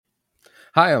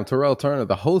Hi, I'm Terrell Turner,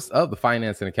 the host of the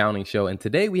Finance and Accounting Show. And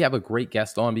today we have a great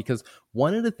guest on because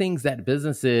one of the things that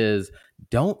businesses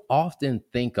don't often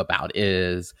think about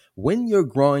is when you're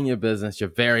growing your business, you're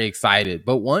very excited.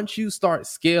 But once you start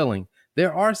scaling,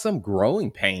 there are some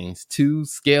growing pains to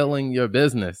scaling your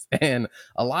business. And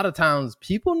a lot of times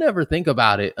people never think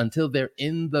about it until they're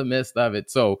in the midst of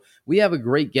it. So we have a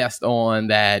great guest on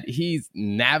that he's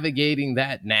navigating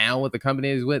that now with the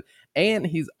company he's with. And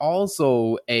he's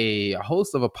also a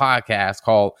host of a podcast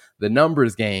called The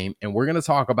Numbers Game. And we're going to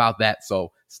talk about that.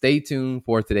 So stay tuned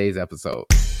for today's episode.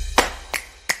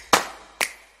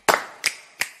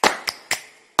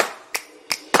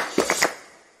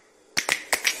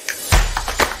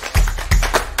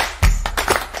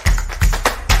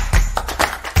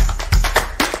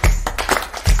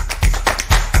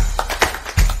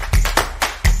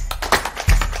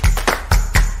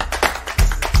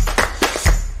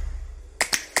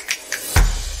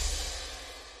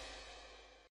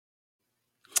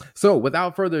 So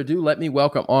without further ado, let me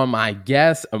welcome on my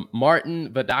guest,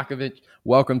 Martin Vidakovic.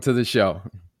 Welcome to the show.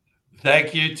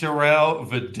 Thank you, Terrell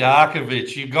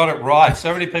Vidakovic. You got it right.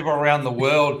 So many people around the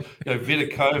world,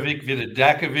 Vidakovic,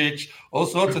 Vidakovic, all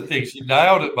sorts of things. You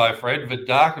nailed it, my friend,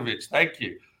 Vidakovic. Thank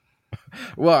you.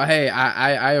 Well, hey,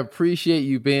 I appreciate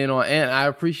you being on, and I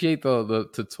appreciate the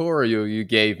tutorial you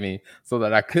gave me so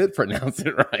that I could pronounce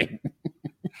it right.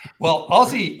 Well,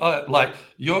 Aussie, like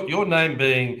your name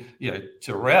being,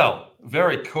 Terrell,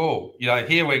 very cool.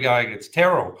 Here we're going, it's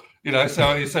Terrell.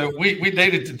 So we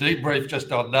needed to debrief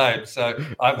just on names. So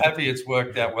I'm happy it's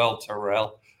worked out well,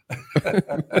 Terrell.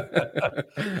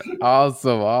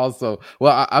 Awesome.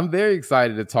 Well, I'm very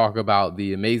excited to talk about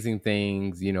the amazing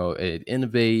things, at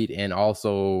Innovate and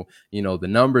also, the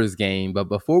numbers game. But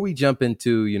before we jump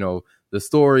into, the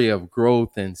story of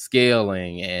growth and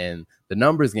scaling and the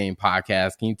Numbers Game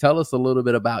podcast, can you tell us a little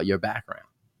bit about your background?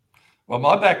 Well,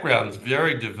 my background is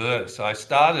very diverse. I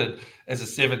started as a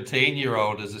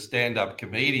 17-year-old as a stand-up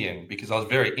comedian because I was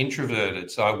very introverted.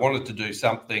 So I wanted to do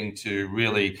something to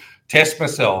really test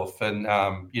myself and,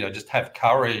 just have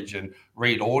courage and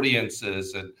read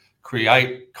audiences and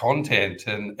create content.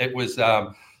 And it was,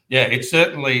 it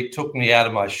certainly took me out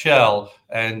of my shell.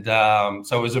 And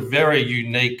so it was a very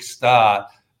unique start,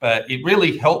 but it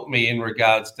really helped me in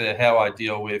regards to how I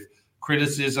deal with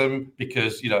criticism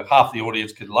because, half the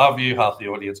audience could love you, half the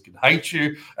audience could hate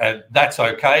you. And that's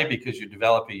okay because you're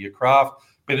developing your craft.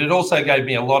 But it also gave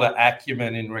me a lot of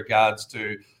acumen in regards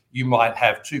to you might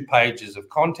have 2 pages of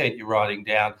content you're writing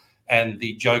down and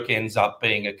the joke ends up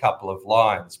being a couple of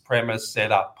lines, premise,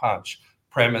 setup, punch,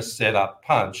 premise, setup,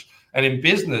 punch. And in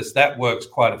business, that works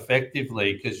quite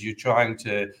effectively because you're trying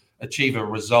to achieve a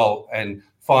result and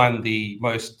find the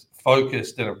most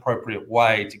focused and appropriate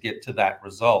way to get to that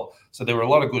result. So there were a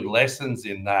lot of good lessons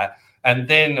in that. And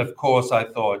then, of course, I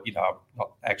thought, I'm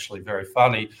not actually very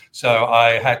funny. So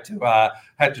I had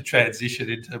to transition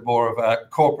into more of a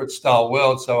corporate style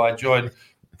world. So I joined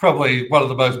probably one of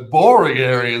the most boring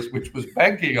areas, which was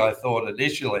banking, I thought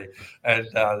initially. And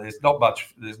there's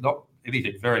not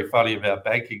anything very funny about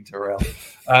banking, Terrell.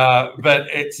 But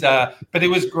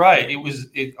it was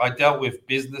great. I dealt with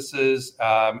businesses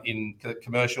in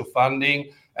commercial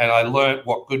funding, and I learned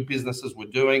what good businesses were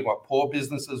doing, what poor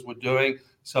businesses were doing.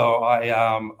 So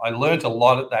I learned a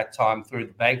lot at that time through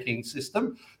the banking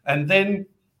system. And then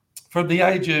from the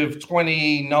age of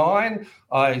 29,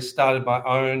 I started my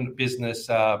own business,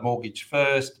 Mortgage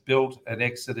First, built and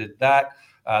exited that.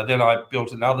 Then I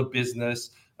built another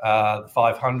business, the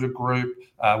 500 Group,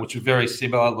 which was very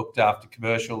similar, looked after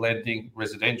commercial lending,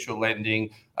 residential lending,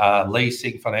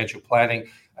 leasing, financial planning,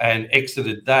 and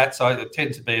exited that. So I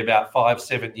tend to be about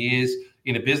 5-7 years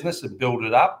in a business and build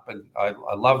it up. And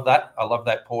I love that. I love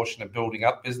that portion of building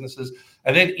up businesses.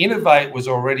 And then Innovate was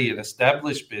already an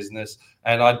established business.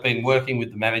 And I'd been working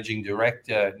with the managing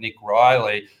director, Nick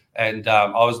Riley, and I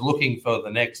was looking for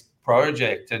the next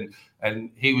project.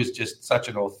 And he was just such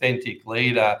an authentic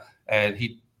leader and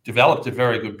he developed a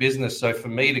very good business. So for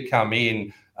me to come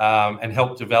in and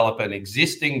help develop an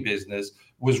existing business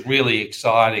was really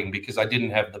exciting because I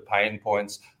didn't have the pain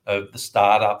points of the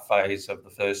startup phase of the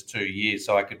first 2 years.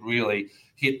 So I could really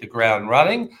hit the ground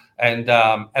running. And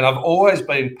I've always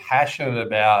been passionate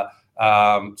about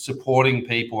supporting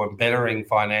people and bettering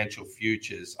financial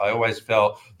futures. I always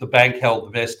felt the bank held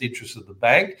the best interests of the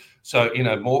bank. So in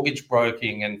a mortgage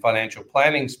broking and financial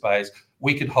planning space,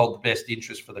 we could hold the best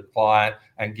interest for the client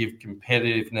and give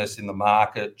competitiveness in the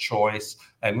market, choice,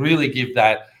 and really give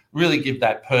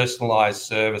that personalized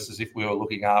service as if we were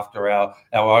looking after our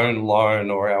own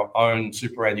loan or our own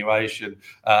superannuation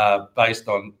based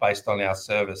on our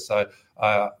service. So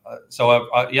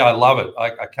I love it.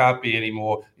 I can't be any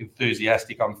more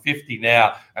enthusiastic. I'm 50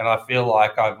 now, and I feel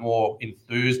like I'm more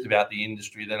enthused about the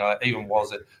industry than I even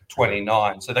was at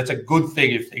 29. So that's a good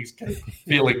thing if things keep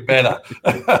feeling better.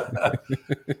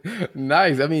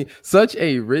 Nice. I mean, such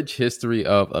a rich history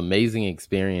of amazing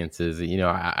experiences.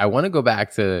 I want to go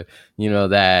back to,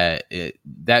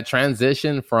 that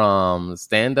transition from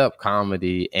stand-up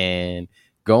comedy and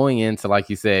going into, like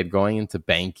you said, going into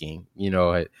banking.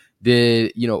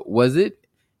 Was it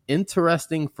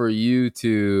interesting for you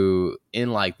to,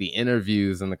 in like the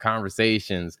interviews and the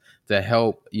conversations, to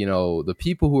help, the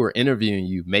people who are interviewing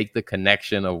you make the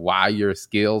connection of why your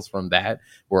skills from that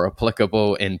were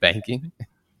applicable in banking?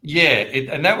 Yeah,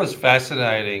 and that was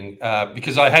fascinating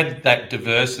because I had that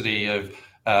diversity of,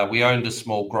 we owned a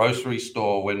small grocery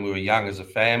store when we were young as a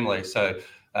family. So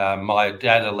my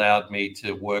dad allowed me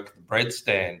to work the bread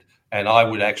stand, and I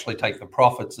would actually take the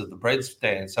profits of the bread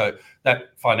stand. So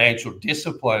that financial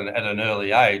discipline at an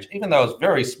early age, even though it was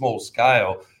very small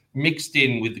scale, mixed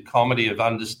in with the comedy of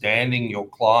understanding your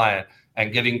client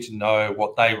and getting to know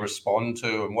what they respond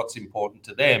to and what's important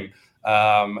to them,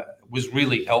 was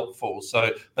really helpful.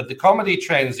 So, but the comedy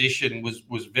transition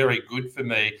was very good for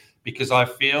me because I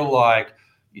feel like,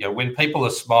 when people are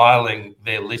smiling,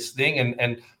 they're listening.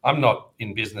 And I'm not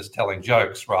in business telling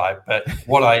jokes, right? But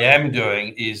what I am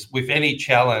doing is, with any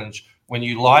challenge, when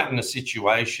you lighten a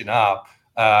situation up,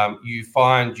 you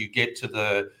find you get to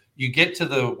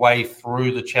the way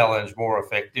through the challenge more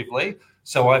effectively.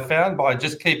 So I found by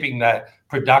just keeping that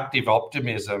productive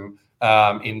optimism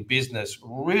in business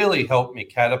really helped me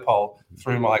catapult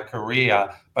through my career,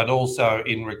 but also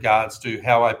in regards to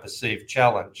how I perceive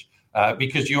challenge.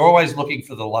 Because you're always looking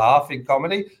for the laugh in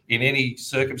comedy in any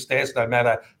circumstance, no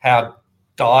matter how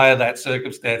dire that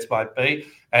circumstance might be.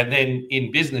 And then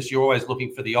in business, you're always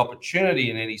looking for the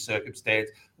opportunity in any circumstance,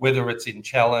 whether it's in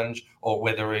challenge or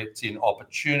whether it's in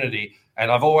opportunity. And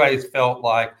I've always felt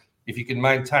like if you can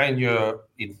maintain your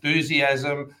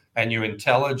enthusiasm and your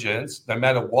intelligence, no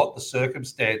matter what the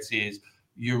circumstance is,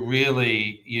 you're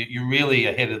really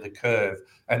ahead of the curve.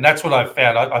 And that's what I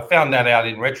found. I found that out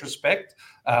in retrospect,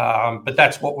 but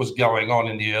that's what was going on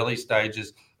in the early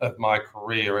stages of my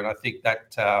career. And I think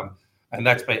that, and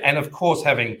that's been, and of course,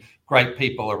 having great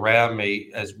people around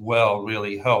me as well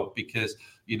really helped because,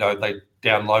 they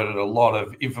downloaded a lot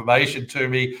of information to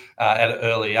me at an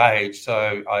early age.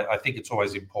 So I think it's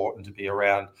always important to be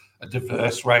around a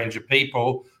diverse range of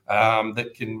people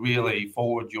that can really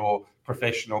forward your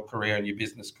professional career and your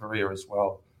business career as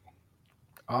well.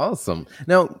 Awesome.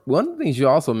 Now, one of the things you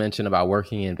also mentioned about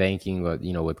working in banking,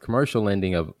 with commercial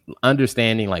lending, of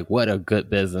understanding like what a good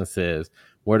business is,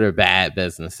 what are bad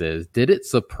businesses. Did it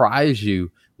surprise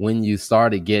you when you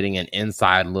started getting an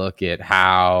inside look at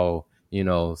how,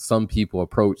 some people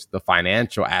approach the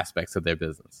financial aspects of their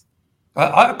business?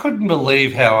 I couldn't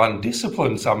believe how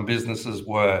undisciplined some businesses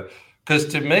were. Because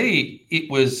to me,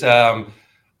 it was,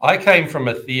 I came from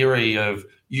a theory of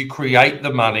you create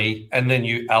the money and then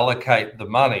you allocate the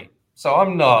money. So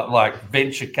I'm not like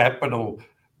venture capital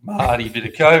Martin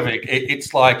Vidakovic.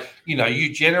 It's like,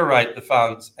 you generate the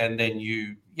funds and then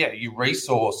you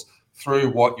resource through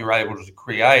what you're able to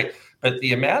create. But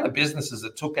the amount of businesses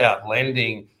that took out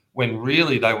lending when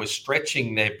really they were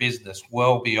stretching their business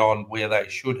well beyond where they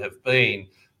should have been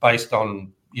based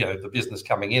on, the business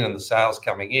coming in and the sales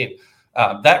coming in.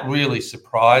 That really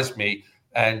surprised me.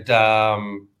 And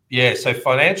so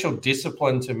financial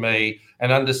discipline to me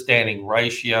and understanding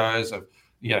ratios of,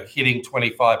 hitting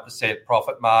 25%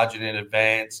 profit margin in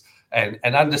advance and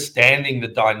understanding the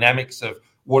dynamics of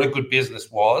what a good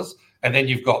business was. And then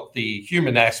you've got the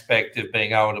human aspect of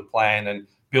being able to plan and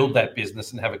build that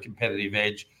business and have a competitive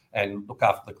edge and look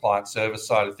after the client service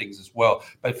side of things as well.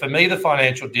 But for me, the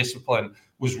financial discipline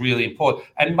was really important.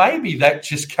 And maybe that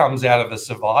just comes out of a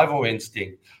survival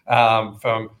instinct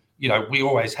from, we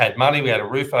always had money, we had a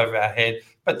roof over our head,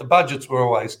 but the budgets were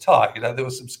always tight. There were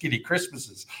some skinny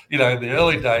Christmases, in the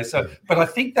early days. So, but I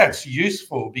think that's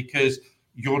useful because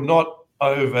you're not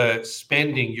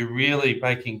overspending. You're really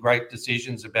making great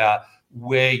decisions about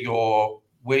where you're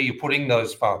putting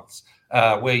those funds.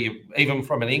 Where you, even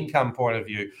from an income point of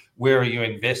view, where are you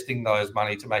investing those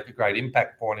money to make a great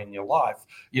impact point in your life?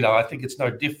 I think it's no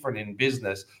different in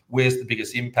business. Where's the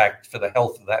biggest impact for the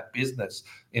health of that business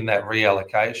in that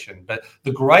reallocation? But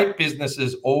the great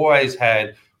businesses always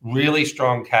had really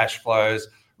strong cash flows,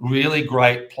 really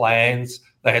great plans.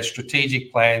 They had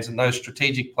strategic plans, and those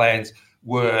strategic plans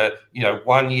were,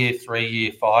 1 year, 3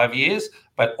 year, 5 years,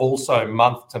 but also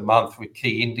month to month with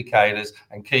key indicators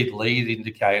and key lead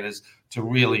indicators to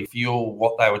really fuel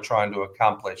what they were trying to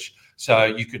accomplish. So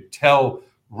you could tell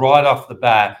right off the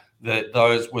bat that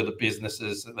those were the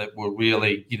businesses that were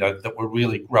really,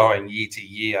 growing year to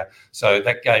year. So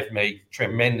that gave me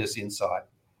tremendous insight.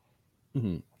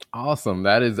 Mm-hmm. Awesome.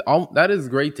 That is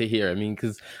great to hear. I mean,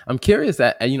 because I'm curious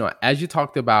that, as you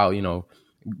talked about,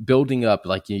 building up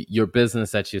like your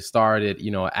business that you started,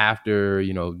 after,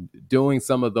 doing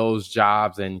some of those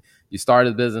jobs, and you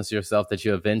started a business yourself that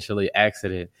you eventually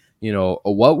exited,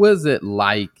 what was it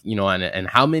like, and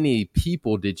how many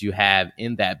people did you have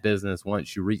in that business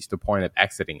once you reached the point of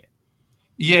exiting it?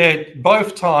 Yeah,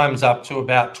 both times up to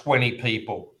about 20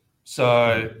 people.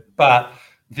 So, but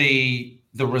the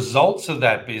results of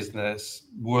that business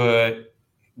were,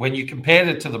 when you compared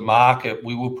it to the market,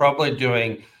 we were probably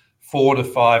doing 4 to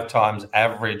 5 times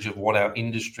average of what our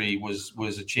industry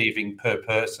was achieving per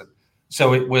person.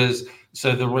 So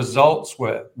the results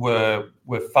were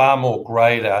far more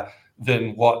greater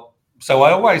than what. So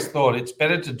I always thought it's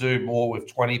better to do more with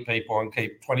 20 people and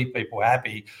keep 20 people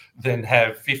happy than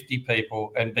have 50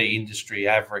 people and be industry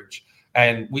average.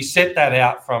 And we set that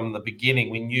out from the beginning.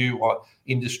 We knew what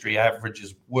industry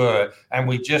averages were, and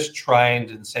we just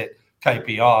trained and set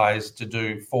KPIs to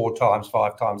do 4 times,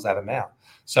 5 times that amount.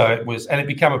 So it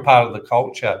became a part of the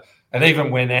culture. And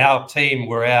even when our team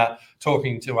were out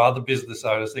talking to other business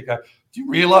owners, they go, "Do you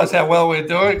realize how well we're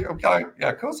doing?" I'm going, "Yeah,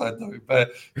 of course I do."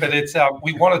 But it's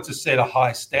we wanted to set a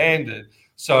high standard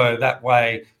so that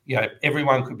way,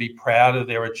 everyone could be proud of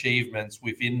their achievements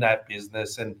within that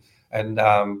business. And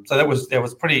so that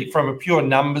was pretty, from a pure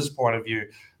numbers point of view.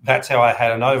 That's how I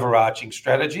had an overarching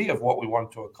strategy of what we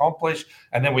wanted to accomplish,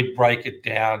 and then we'd break it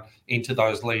down into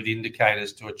those lead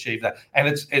indicators to achieve that. And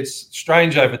it's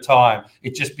strange over time;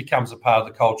 it just becomes a part of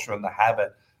the culture and the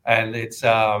habit. And it's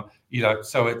so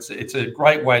it's a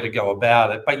great way to go about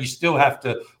it. But you still have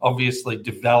to obviously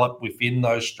develop within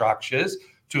those structures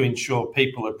to ensure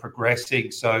people are progressing.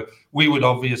 So we would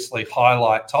obviously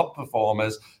highlight top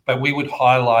performers, but we would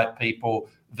highlight people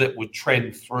that would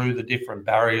trend through the different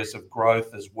barriers of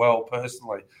growth as well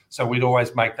personally. So we'd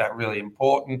always make that really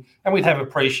important. And we'd have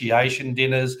appreciation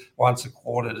dinners once a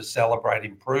quarter to celebrate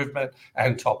improvement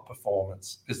and top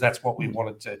performance, because that's what we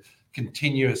wanted to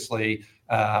continuously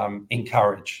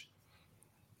encourage.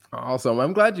 Awesome.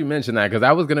 I'm glad you mentioned that, because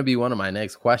that was going to be one of my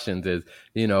next questions is,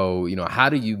 how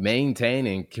do you maintain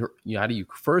and how do you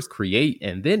first create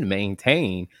and then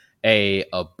maintain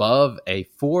above a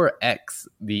 4x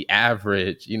the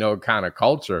average, kind of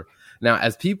culture? Now,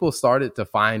 as people started to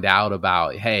find out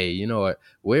about, hey,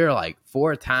 we're like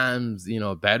 4 times,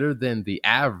 better than the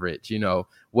average,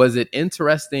 was it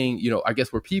interesting? I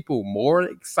guess, were people more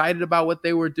excited about what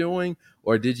they were doing,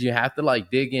 or did you have to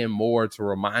like dig in more to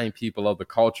remind people of the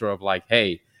culture of like,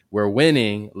 hey, we're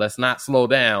winning, let's not slow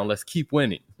down, let's keep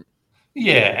winning?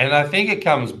 Yeah, and I think it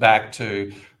comes back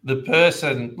to the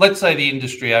person. Let's say the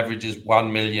industry average is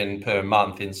 1 million per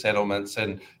month in settlements,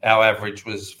 and our average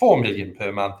was 4 million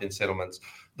per month in settlements.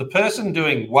 The person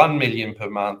doing 1 million per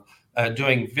month are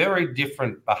doing very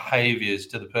different behaviors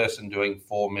to the person doing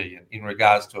 4 million in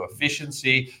regards to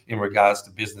efficiency, in regards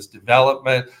to business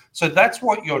development. So that's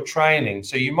what you're training.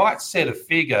 So you might set a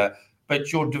figure,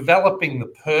 but you're developing the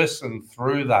person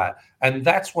through that. And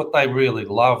that's what they really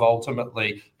love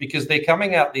ultimately, because they're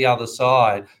coming out the other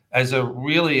side as a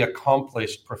really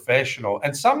accomplished professional.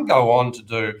 And some go on to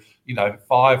do,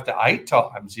 5 to 8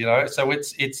 times, So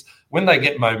it's when they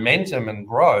get momentum and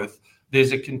growth,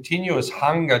 there's a continuous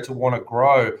hunger to want to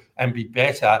grow and be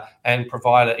better and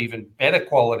provide an even better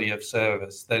quality of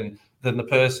service than the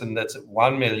person that's at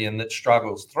 1 million that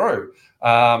struggles through.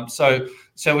 So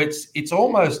it's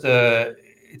almost a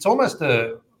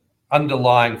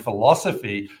underlying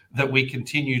philosophy that we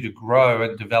continue to grow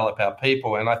and develop our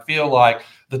people. And I feel like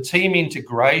the team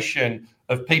integration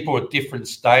of people at different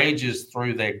stages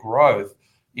through their growth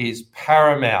is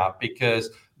paramount, because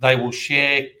they will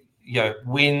share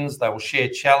wins, they will share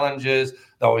challenges,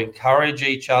 they'll encourage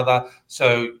each other.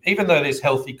 So even though there's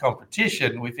healthy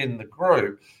competition within the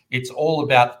group, it's all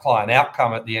about the client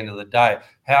outcome at the end of the day.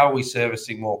 How are we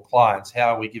servicing more clients?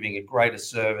 How are we giving a greater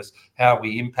service? How are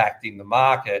we impacting the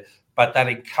market? But that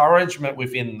encouragement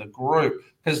within the group,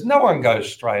 because no one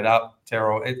goes straight up,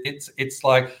 Terrell. It's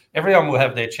like everyone will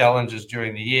have their challenges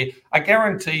during the year. I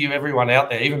guarantee you, everyone out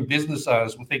there, even business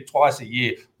owners, will think twice a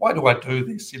year, why do I do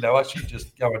this? I should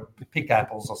just go and pick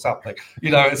apples or something.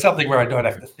 It's something where I don't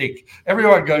have to think.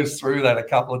 Everyone goes through that a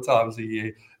couple of times a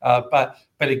year. But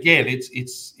again,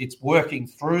 it's working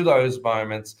through those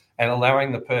moments and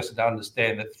allowing the person to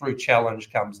understand that through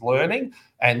challenge comes learning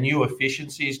and new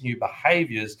efficiencies, new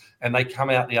behaviors, and they come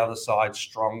out the other side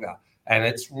stronger. And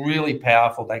it's really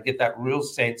powerful. They get that real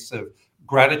sense of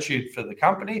gratitude for the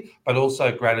company, but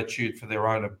also gratitude for their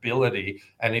own ability.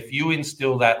 And if you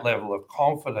instill that level of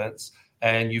confidence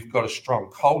and you've got a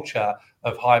strong culture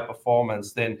of high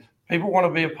performance, then people want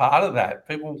to be a part of that.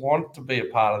 People want to be a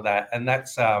part of that. And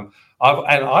that's, I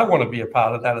want to be a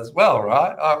part of that as well,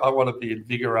 right? I want to be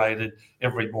invigorated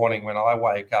every morning when I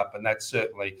wake up. And that's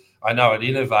certainly, I know at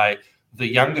Innovate, the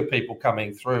younger people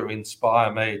coming through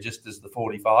inspire me just as the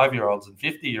 45-year-olds and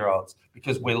 50-year-olds,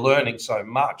 because we're learning so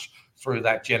much through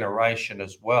that generation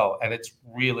as well. And it's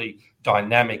really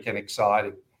dynamic and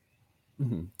exciting.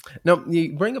 Mm-hmm. Now,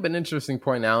 you bring up an interesting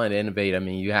point now at Innovate. I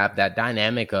mean, you have that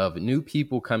dynamic of new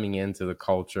people coming into the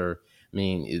culture. I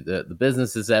mean, the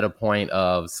business is at a point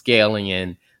of scaling,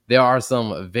 and there are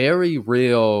some very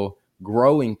real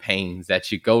growing pains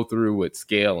that you go through with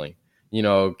scaling.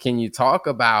 Can you talk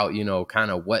about,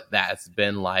 kind of what that's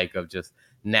been like of just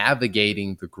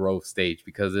navigating the growth stage?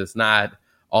 Because it's not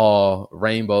all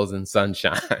rainbows and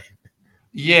sunshine.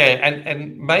 Yeah,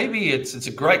 and maybe it's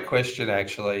a great question,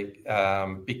 actually,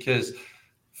 because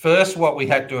first what we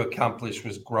had to accomplish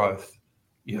was growth.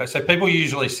 So people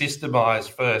usually systemize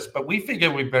first, but we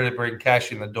figured we better bring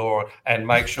cash in the door and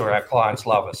make sure our clients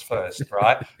love us first,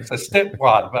 right? So step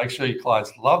one, make sure your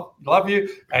clients love you,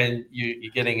 and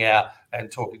you're getting out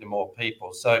and talking to more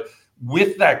people. So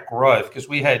with that growth, because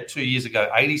we had 2 years ago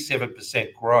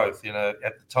 87% growth, at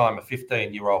the time a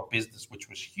 15-year-old business, which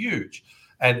was huge,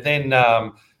 and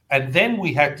then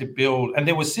we had to build, and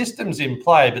there were systems in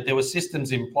play, but there were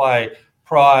systems in play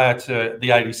prior to the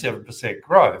 87%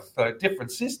 growth, so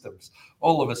different systems.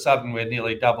 All of a sudden, we're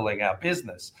nearly doubling our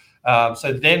business.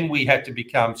 So then we had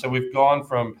to so we've gone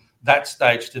from that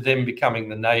stage to then becoming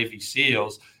the Navy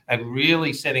SEALs and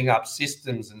really setting up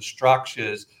systems and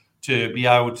structures to be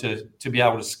able to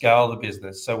scale the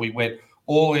business. So we went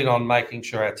all in on making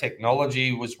sure our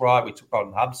technology was right. We took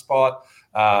on HubSpot.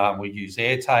 We use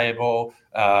Airtable.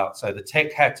 So the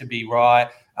tech had to be right.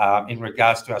 In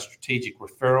regards to our strategic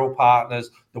referral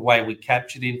partners, the way we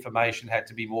captured information had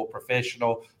to be more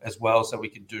professional as well, so we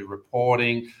could do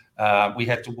reporting. We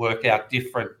had to work out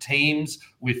different teams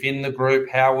within the group.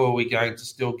 How were we going to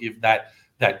still give that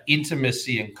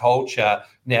intimacy and culture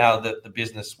now that the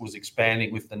business was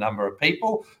expanding with the number of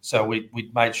people? So we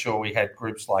made sure we had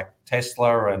groups like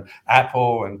Tesla and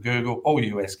Apple and Google, all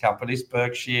US companies,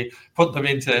 Berkshire, put them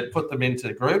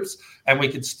into groups, and we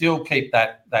could still keep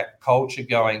that culture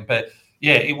going. But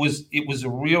yeah, it was a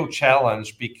real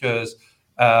challenge because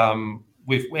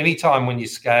with any time when you're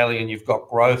scaling and you've got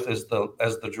growth as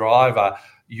the driver,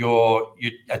 you're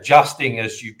adjusting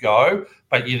as you go,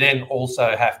 but you then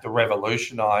also have to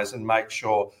revolutionize and make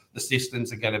sure the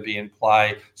systems are going to be in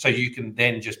play so you can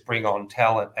then just bring on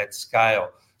talent at scale.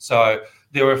 So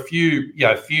there were a few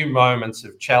moments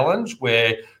of challenge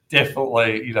where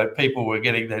definitely, people were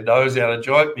getting their nose out of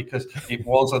joint because it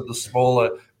wasn't the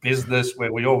smaller business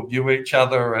where we all knew each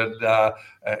other and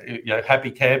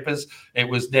happy campers. It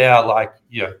was now like,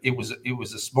 it was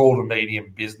a small to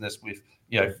medium business with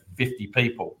 50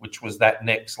 people, which was that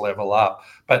next level up.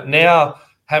 But now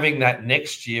having that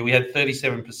next year, we had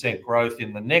 37% growth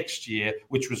in the next year,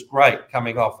 which was great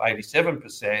coming off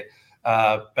 87%.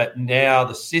 But now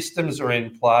the systems are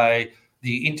in play,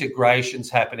 the integration's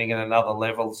happening at another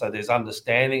level. So there's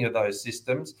understanding of those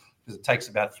systems, because it takes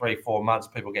about 3-4 months.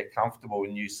 People get comfortable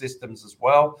with new systems as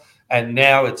well. And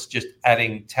now it's just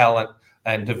adding talent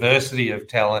and diversity of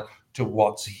talent to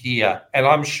what's here. And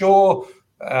I'm sure,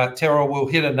 Terrell, we'll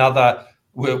hit another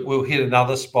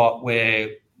spot where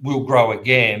we'll grow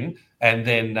again, and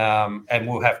then and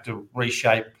we'll have to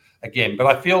reshape again. But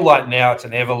I feel like now it's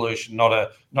an evolution, not a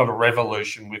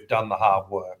revolution. We've done the hard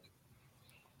work.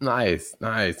 Nice.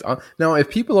 Now, if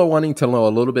people are wanting to know a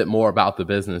little bit more about the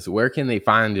business, where can they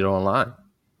find it online?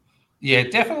 Yeah,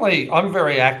 definitely. I'm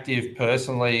very active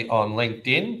personally on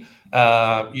LinkedIn.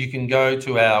 You can go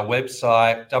to our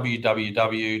website,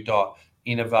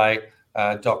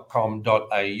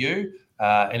 www.innovate.com.au.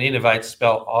 And Innovate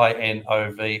spelled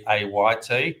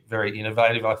Innovayt. Very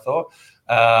innovative, I thought.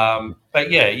 But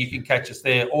yeah, you can catch us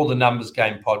there, or the Numbers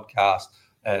Game podcast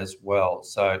as well.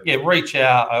 So yeah, reach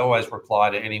out. I always reply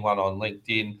to anyone on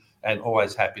LinkedIn, and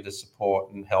always happy to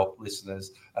support and help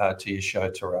listeners to your show,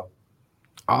 Terrell.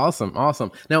 Awesome.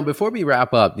 Now, before we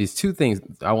wrap up, these two things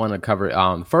I want to cover.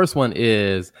 The first one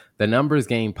is the Numbers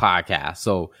Game podcast.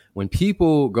 So when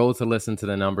people go to listen to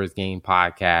the Numbers Game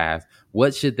podcast,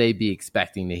 what should they be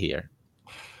expecting to hear?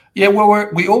 Yeah, well,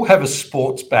 we all have a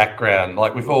sports background.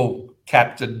 Like we've all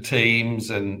captain teams,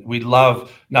 and we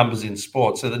love numbers in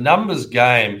sport. So the numbers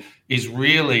game is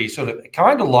really sort of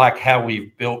kind of like how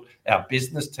we've built our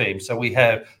business team. So we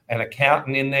have an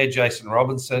accountant in there, Jason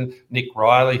Robinson, Nick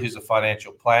Riley, who's a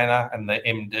financial planner and the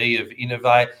MD of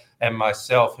Innovate, and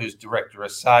myself, who's director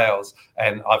of sales.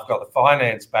 And I've got the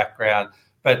finance background.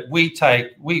 But we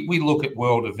look at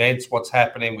world events, what's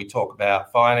happening. We talk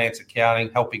about finance, accounting,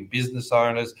 helping business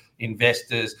owners,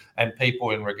 investors, and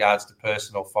people in regards to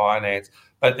personal finance.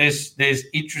 But there's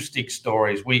interesting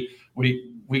stories.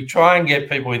 We try and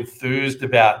get people enthused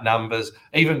about numbers,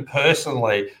 even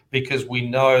personally, because we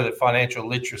know that financial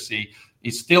literacy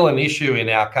is still an issue in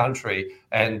our country.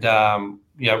 And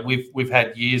we've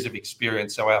had years of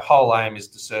experience. So our whole aim is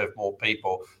to serve more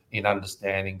people in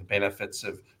understanding the benefits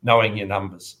of knowing your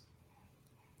numbers.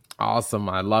 Awesome.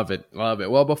 I love it. Love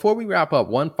it. Well, before we wrap up,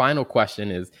 one final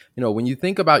question is, when you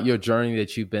think about your journey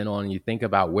that you've been on, and you think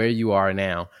about where you are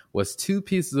now, what's 2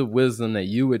 pieces of wisdom that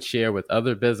you would share with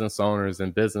other business owners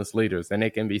and business leaders? And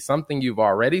it can be something you've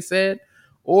already said,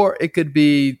 or it could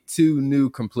be 2 new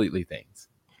completely things.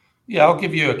 Yeah, I'll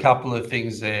give you a couple of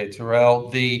things there, Terrell.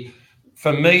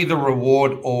 For me, the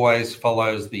reward always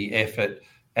follows the effort.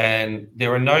 And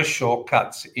there are no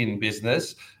shortcuts in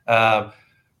business.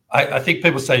 I think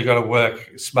people say you've got to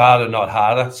work smarter, not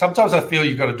harder. Sometimes I feel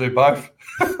you've got to do both.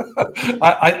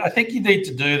 I think you need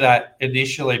to do that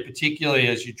initially, particularly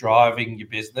as you're driving your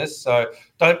business. So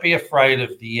don't be afraid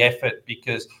of the effort,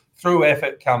 because through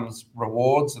effort comes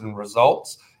rewards and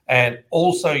results. And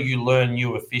also you learn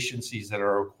new efficiencies that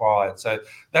are required. So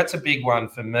that's a big one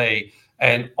for me.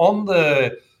 And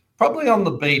probably on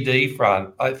the BD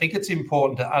front, I think it's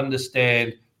important to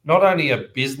understand not only a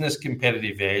business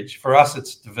competitive edge. For us,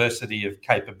 it's diversity of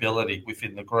capability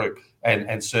within the group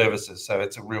and services. So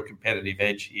it's a real competitive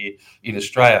edge here in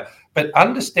Australia. But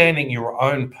understanding your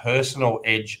own personal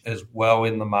edge as well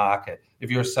in the market.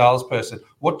 If you're a salesperson,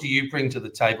 what do you bring to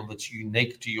the table that's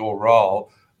unique to your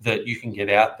role that you can get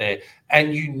out there?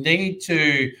 And you need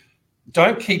to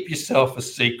don't keep yourself a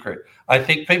secret. I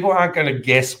think people aren't going to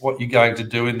guess what you're going to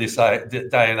do in this day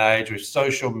and age with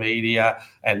social media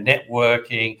and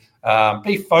networking.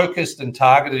 Be focused and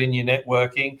targeted in your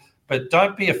networking, but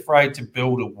don't be afraid to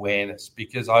build awareness,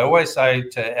 because I always say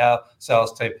to our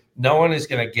sales team, no one is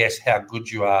going to guess how good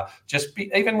you are.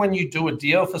 Even when you do a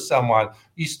deal for someone,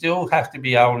 you still have to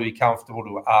be able to be comfortable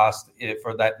to ask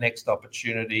for that next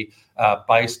opportunity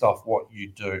based off what you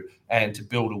do, and to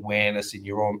build awareness in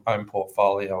your own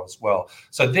portfolio as well.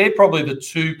 So they're probably the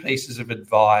 2 pieces of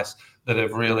advice that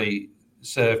have really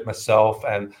served myself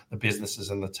and the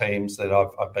businesses and the teams that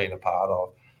I've been a part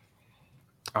of.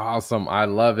 Awesome. I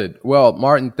love it. Well,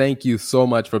 Martin, thank you so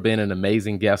much for being an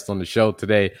amazing guest on the show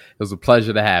today. It was a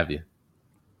pleasure to have you.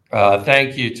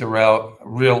 Thank you, Terrell.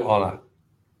 Real honor.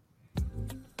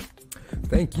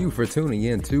 Thank you for tuning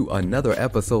in to another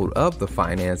episode of the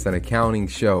Finance and Accounting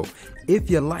Show. If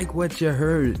you like what you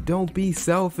heard, don't be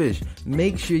selfish.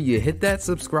 Make sure you hit that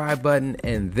subscribe button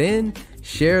and then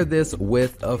share this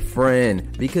with a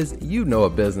friend, because you know a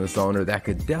business owner that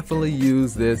could definitely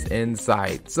use this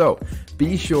insight. So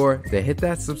be sure to hit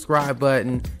that subscribe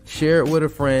button, share it with a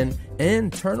friend,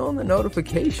 and turn on the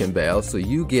notification bell so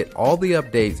you get all the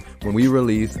updates when we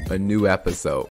release a new episode.